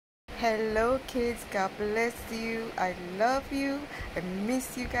Hello, kids. God bless you. I love you. I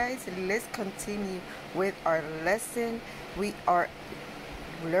miss you guys. Let's continue with our lesson. We are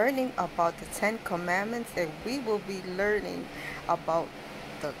learning about the Ten Commandments, and we will be learning about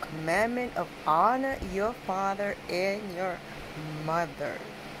the commandment of honor your father and your mother.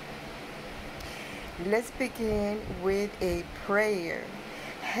 Let's begin with a prayer.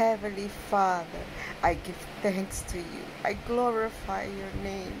 Heavenly Father, I give thanks to you. I glorify your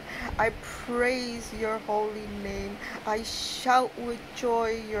name. I praise your holy name. I shout with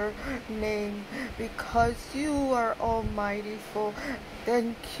joy your name because you are almighty.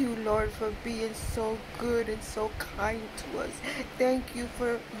 Thank you, Lord, for being so good and so kind to us. Thank you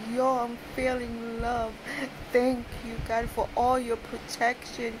for your unfailing love. Thank you, God, for all your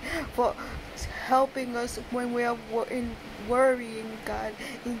protection, for helping us when we are in worrying, God.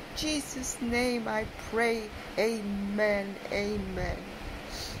 In Jesus' name I pray. Amen. Amen.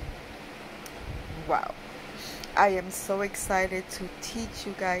 Wow. I am so excited to teach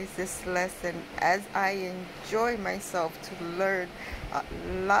you guys this lesson as I enjoy myself to learn a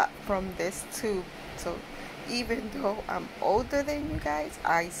lot from this too. So even though I'm older than you guys,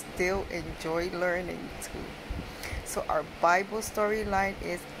 I still enjoy learning too. So our Bible storyline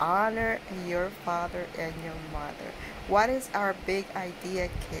is honor your father and your mother. What is our big idea,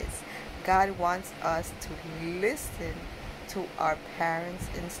 kids? God wants us to listen to our parents'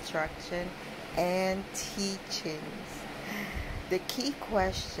 instruction and teachings. The key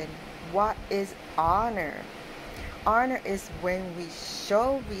question, what is honor? Honor is when we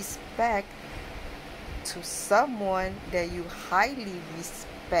show respect to someone that you highly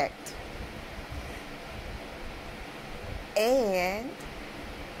respect and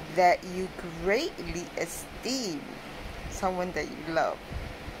that you greatly esteem, someone that you love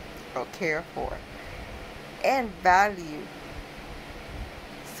or care for, and value,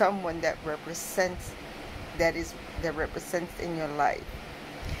 someone that represents in your life.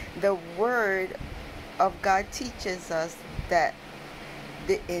 The word of God teaches us that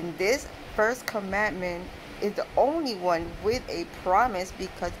in this first commandment is the only one with a promise,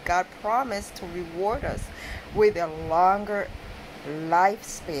 because God promised to reward us with a longer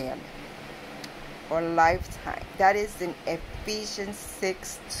lifespan or lifetime. That is in Ephesians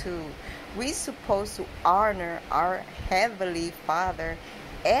 6:2. We're supposed to honor our heavenly Father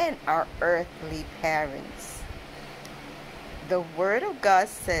and our earthly parents. The Word of God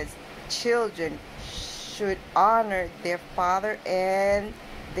says children should honor their father and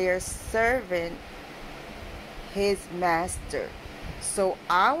their servant, his master. So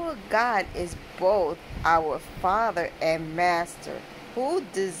our God is both our Father and Master, who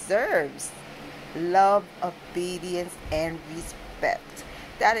deserves love, obedience, and respect.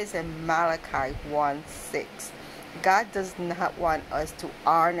 That is in Malachi 1:6. God does not want us to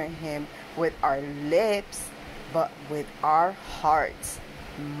honor him with our lips, but with our hearts.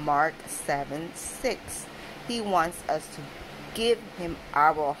 Mark 7:6. He wants us to give him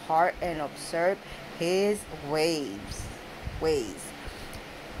our heart and observe his ways.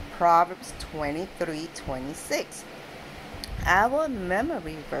 Proverbs 23:26. Our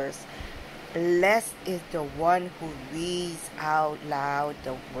memory verse: blessed is the one who reads out loud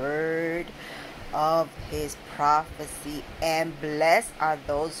the word of his prophecy, and blessed are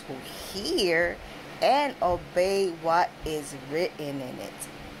those who hear and obey what is written in it.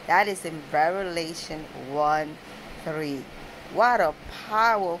 That is in Revelation 1:3. What a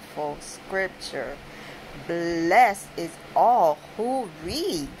powerful scripture. Blessed is all who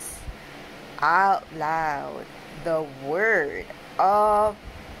reads out loud the word of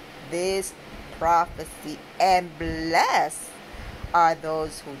this prophecy, and blessed are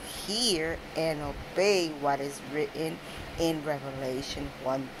those who hear and obey what is written in Revelation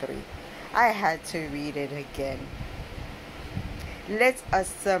 1:3. I had to read it again. Let us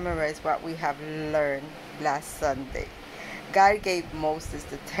summarize what we have learned last Sunday. God gave Moses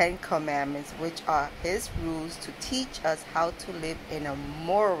the Ten Commandments, which are his rules to teach us how to live in a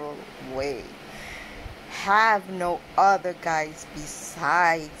moral way. Have no other gods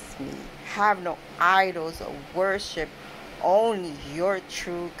besides me. Have no idols or worship only your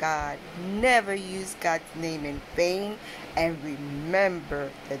true God. Never use God's name in vain, and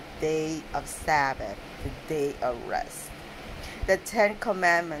remember the day of Sabbath, the day of rest. The Ten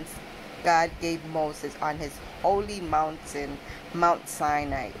Commandments God gave Moses on his holy mountain, Mount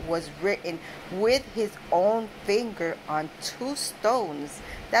Sinai, was written with his own finger on 2 stones.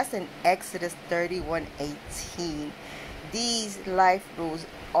 That's in Exodus 31:18. These life rules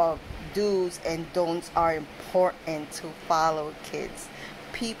of do's and don'ts are important to follow, kids.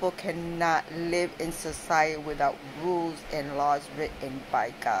 people cannot live in society without rules and laws written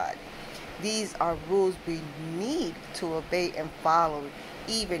by God. These are rules we need to obey and follow,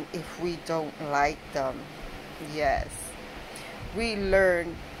 even if we don't like them. Yes. We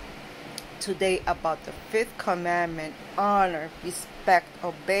learn today about the fifth commandment: honor, respect,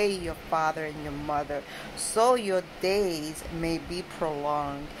 obey your father and your mother, so your days may be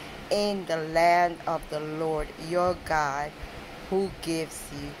prolonged in the land of the Lord your God, who gives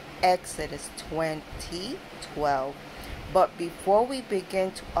you. Exodus 20:12. But before we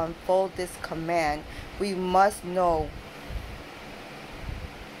begin to unfold this command, we must know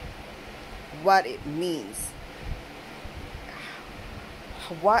what it means.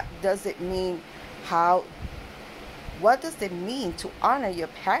 What does it mean? What does it mean to honor your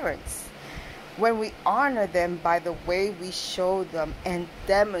parents? When we honor them by the way we show them and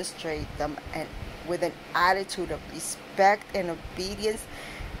demonstrate them, and with an attitude of respect and obedience,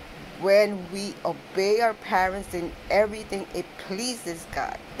 when we obey our parents in everything, it pleases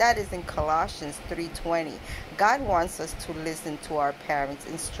God. That is in Colossians 3:20. God wants us to listen to our parents'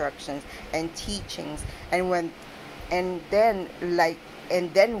 instructions and teachings, and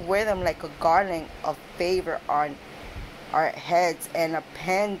then wear them like a garland of favor on our heads and a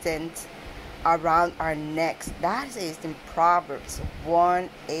pendant around our necks. That is in Proverbs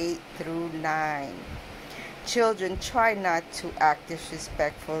 1:8-9. Children, try not to act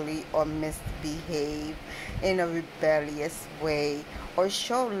disrespectfully or misbehave in a rebellious way or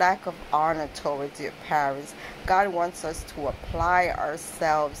show lack of honor towards your parents. God wants us to apply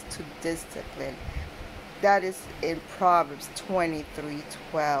ourselves to discipline. That is in Proverbs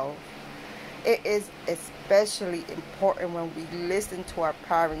 23:12. It is especially important when we listen to our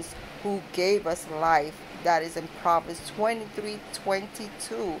parents who gave us life. That is in Proverbs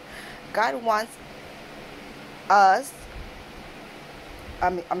 23:22. God wants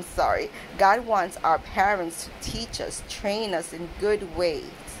God wants our parents to teach us, train us in good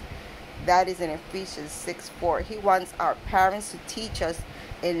ways. That is in Ephesians 6:4. He wants our parents to teach us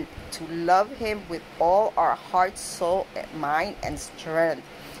and to love Him with all our heart, soul, mind, and strength.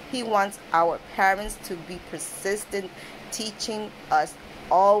 He wants our parents to be persistent, teaching us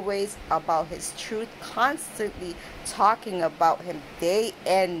always about His truth, constantly talking about Him day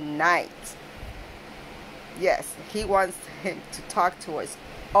and night. Yes, He wants Him to talk to us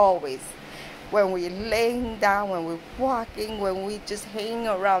always. When we're laying down, when we're walking, when we just hang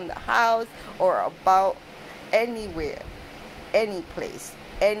around the house or about anywhere, any place,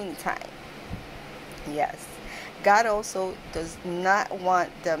 anytime. Yes. God also does not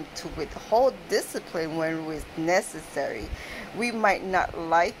want them to withhold discipline when it's necessary. We might not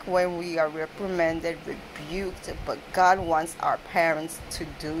like when we are reprimanded, rebuked, but God wants our parents to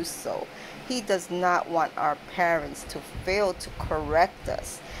do so. He does not want our parents to fail to correct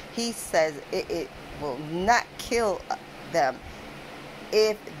us. He says it will not kill them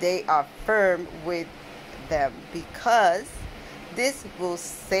if they are firm with them, because this will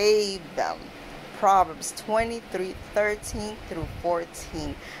save them. Proverbs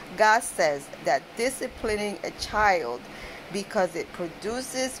 23:13-14. God says that disciplining a child, because it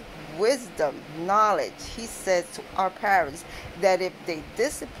produces wisdom, knowledge. He says to our parents that if they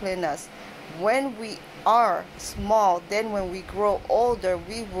discipline us when we are small, then when we grow older,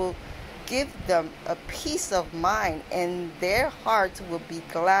 we will give them a peace of mind, and their hearts will be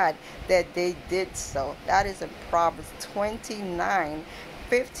glad that they did so. That is in Proverbs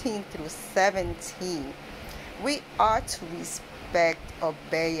 29:15-17. We are to respect,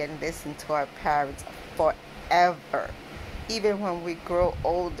 obey, and listen to our parents forever, even when we grow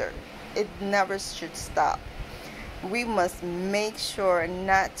older. It never should stop. We must make sure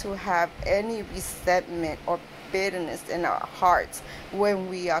not to have any resentment or bitterness in our hearts when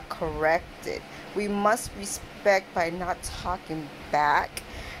we are corrected. We must respect by not talking back,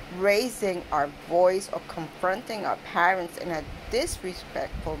 raising our voice, or confronting our parents in a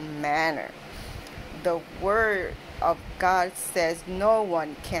disrespectful manner. The Word of God says no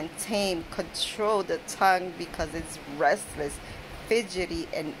one can control the tongue, because it's restless, fidgety,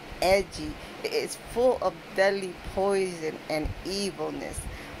 and edgy. It is full of deadly poison and evilness.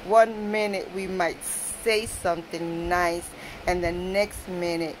 One minute we might say something nice, and the next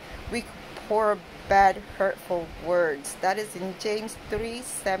minute we pour bad, hurtful words. That is in James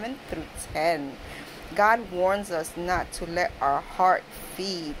 3:7-10. God warns us not to let our heart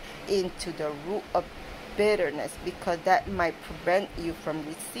feed into the root of bitterness, because that might prevent you from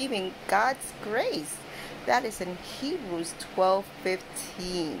receiving God's grace. That is in Hebrews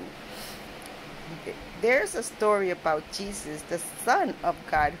 12:15. There's a story about Jesus, the Son of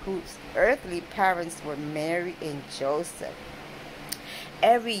God, whose earthly parents were Mary and Joseph.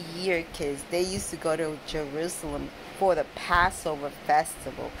 Every year, kids, they used to go to Jerusalem for the Passover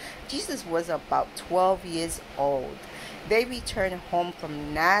festival. Jesus was about 12 years old. They returned home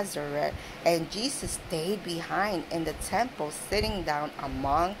from Nazareth, and Jesus stayed behind in the temple, sitting down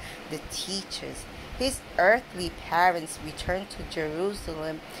among the teachers. His earthly parents returned to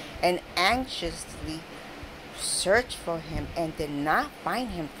Jerusalem and anxiously searched for him and did not find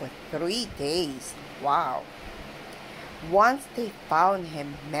him for 3 days. Wow. Once they found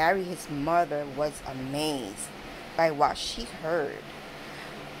him, Mary, his mother, was amazed by what she heard.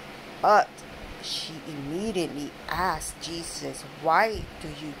 But she immediately asked Jesus, "Why do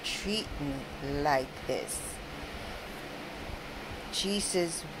you treat me like this?"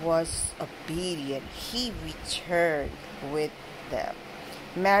 Jesus was obedient. He returned with them.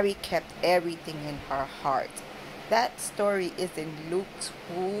 Mary kept everything in her heart. That story is in Luke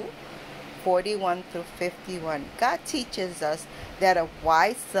 2:41 through 51. God teaches us that a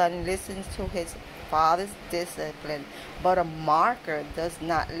wise son listens to his father's discipline, but a mocker does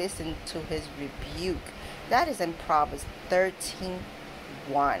not listen to his rebuke. That is in Proverbs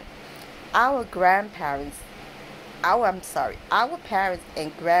 13:1. Our parents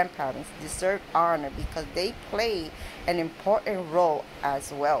and grandparents deserve honor because they play an important role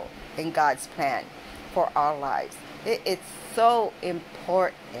as well in God's plan for our lives. It is so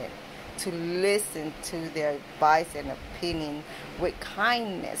important to listen to their advice and opinion with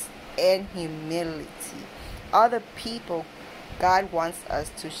kindness and humility. Other people, God wants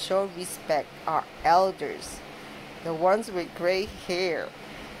us to show respect our elders, the ones with gray hair,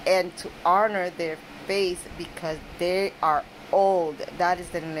 and to honor their faith because they are old. That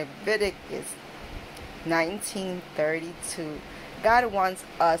is in Leviticus 19:32. God wants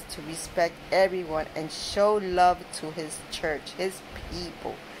us to respect everyone and show love to his church, his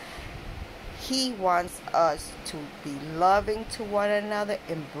people. He wants us to be loving to one another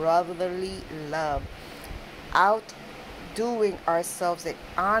in brotherly love, outdoing ourselves and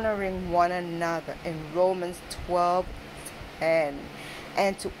honoring one another in Romans 12:10,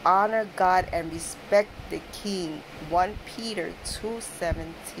 and to honor God and respect the King, 1 Peter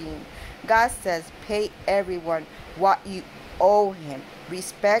 2:17. God says, pay everyone what you owe him.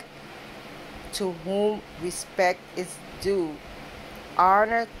 Respect to whom respect is due.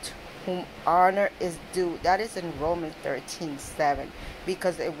 Honor to whom honor is due. That is in Romans 13:7.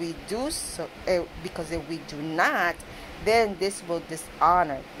 Because if we do not, then this will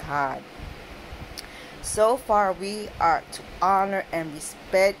dishonor God. So far, we are to honor and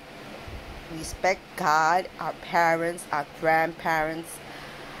respect God, our parents, our grandparents,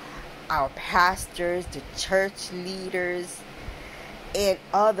 our pastors, the church leaders, and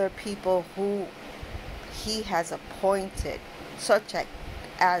other people who he has appointed, such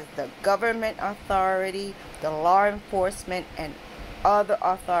as the government authority, the law enforcement, and other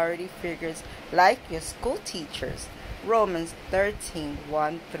authority figures like your school teachers. Romans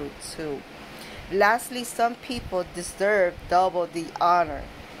 13:1 through 2. Lastly, some people deserve double the honor,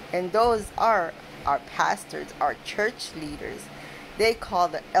 and those are our pastors, our church leaders. They call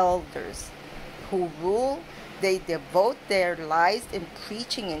the elders who rule. They devote their lives in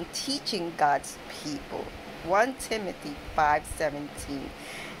preaching and teaching God's people. 1 Timothy 5:17.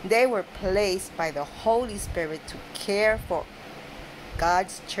 They were placed by the Holy Spirit to care for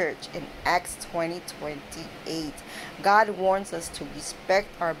God's church in Acts 20:28. God warns us to respect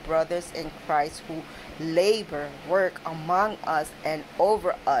our brothers in Christ who labor, work among us and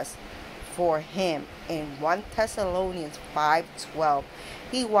over us for him in 1 Thessalonians 5:12.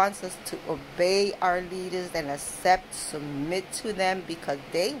 He wants us to obey our leaders and submit to them because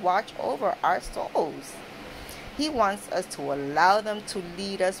they watch over our souls. He wants us to allow them to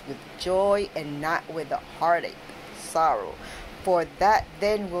lead us with joy and not with a heartache, sorrow, for that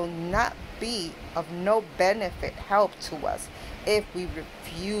then will not be of no help to us if we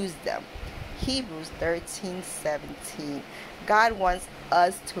refuse them. Hebrews 13:17. God wants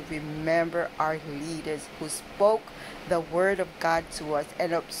us to remember our leaders who spoke the word of God to us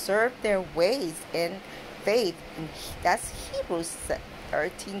and observe their ways in faith. And that's Hebrews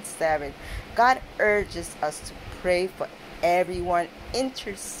 13:7. God urges us to pray for everyone,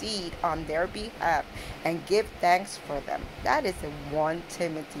 intercede on their behalf, and give thanks for them. That is in 1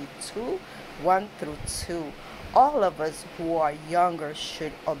 Timothy 2:1 through 2. All of us who are younger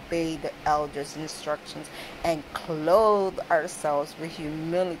should obey the elders' instructions and clothe ourselves with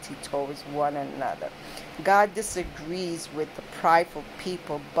humility towards one another. God disagrees with the prideful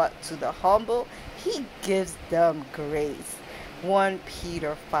people, but to the humble, he gives them grace. 1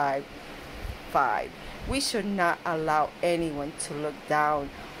 Peter 5:5. We should not allow anyone to look down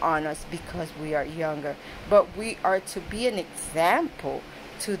on us because we are younger, but we are to be an example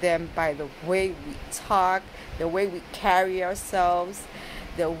to them by the way we talk, the way we carry ourselves,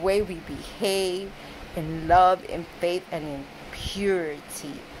 the way we behave in love, in faith, and in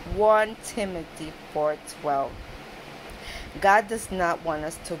purity. 1 Timothy 4:12. God does not want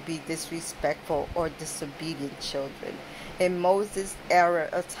us to be disrespectful or disobedient children. In Moses' era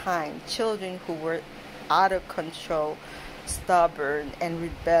of time, children who were out of control, stubborn, and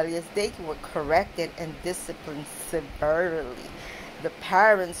rebellious, they were corrected and disciplined severely. The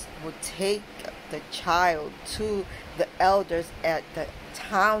parents would take the child to the elders at the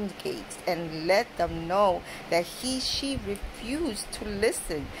town gates and let them know that she refused to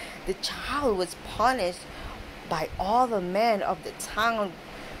listen. The child was punished by all the men of the town,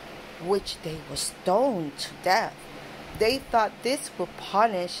 which they were stoned to death. They thought this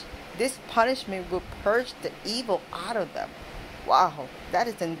punishment would purge the evil out of them. Wow, that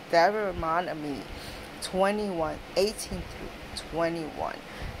is in Deuteronomy 21:18-21.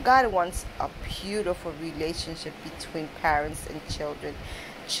 God wants a beautiful relationship between parents and children.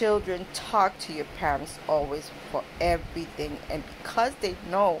 Children, talk to your parents always for everything, and because they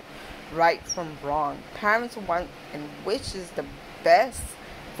know right from wrong. Parents want and wishes the best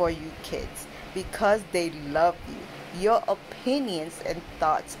for you kids because they love you. Your opinions and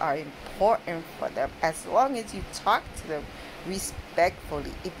thoughts are important for them as long as you talk to them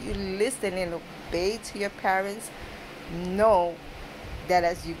respectfully. If you listen and obey to your parents, know that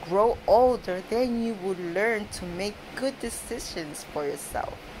as you grow older, then you will learn to make good decisions for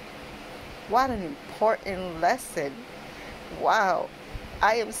yourself. What an important lesson. Wow.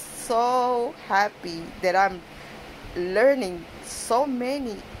 I am so happy that I'm learning so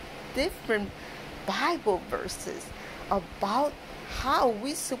many different Bible verses about how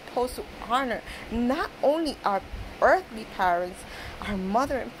we're supposed to honor not only our earthly parents, our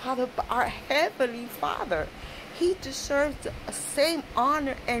mother and father, but our heavenly Father. He deserves the same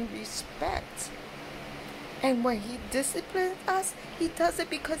honor and respect. And when He disciplines us, He does it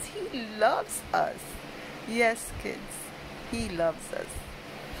because He loves us. Yes, kids, He loves us.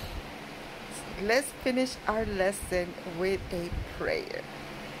 Let's finish our lesson with a prayer.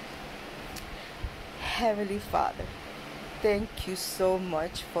 Heavenly Father, thank you so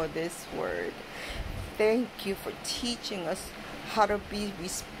much for this word. Thank you for teaching us how to be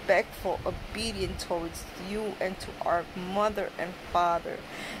respectful, obedient towards you and to our mother and father.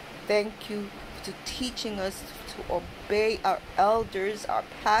 Thank you for teaching us to obey our elders, our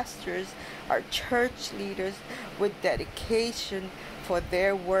pastors, our church leaders with dedication for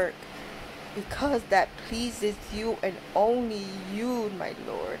their work, because that pleases you and only you, my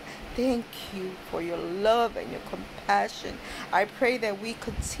Lord. Thank you for your love and your compassion. I pray that we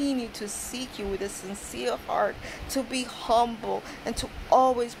continue to seek you with a sincere heart, to be humble and to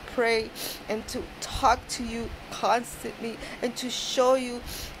always pray and to talk to you constantly, and to show you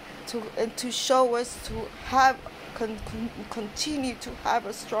to show us to have continue to have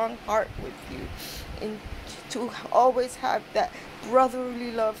a strong heart with you, and to always have that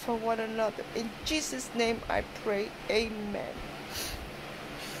brotherly love for one another. In Jesus' name I pray, amen.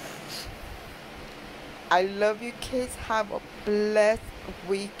 I love you kids. Have a blessed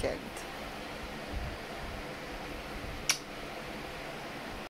weekend.